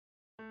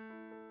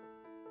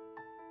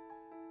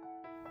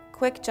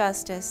quick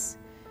justice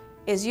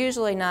is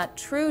usually not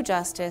true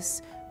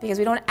justice because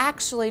we don't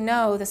actually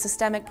know the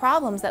systemic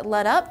problems that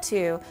led up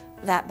to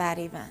that bad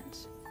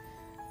event.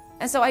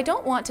 And so I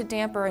don't want to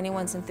damper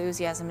anyone's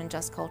enthusiasm in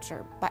just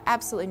culture, by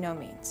absolutely no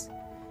means.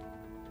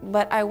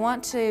 But I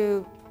want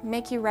to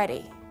make you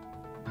ready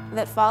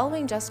that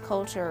following just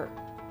culture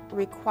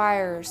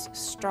requires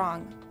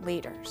strong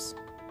leaders.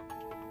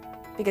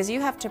 Because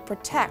you have to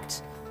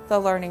protect the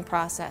learning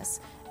process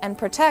and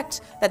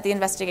protect that the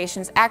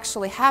investigations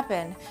actually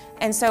happen.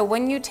 And so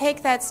when you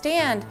take that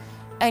stand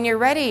and you're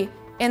ready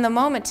in the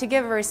moment to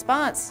give a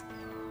response,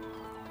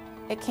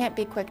 it can't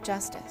be quick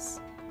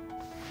justice.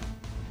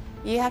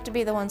 You have to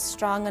be the one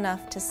strong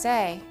enough to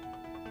say,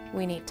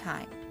 we need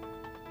time.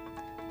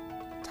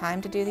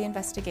 Time to do the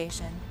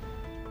investigation,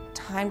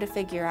 time to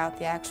figure out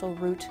the actual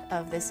root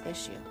of this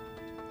issue.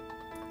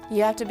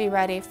 You have to be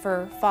ready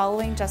for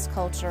following just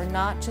culture,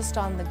 not just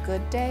on the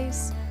good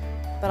days,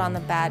 but on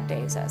the bad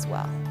days as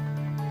well.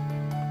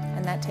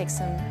 And that takes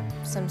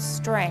some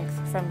strength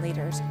from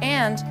leaders,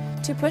 and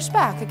to push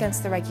back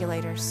against the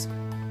regulators,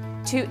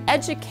 to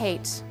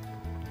educate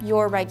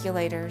your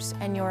regulators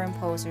and your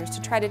imposers,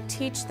 to try to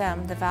teach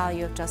them the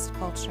value of just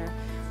culture.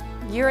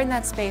 You're in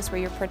that space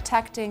where you're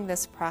protecting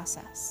this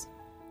process.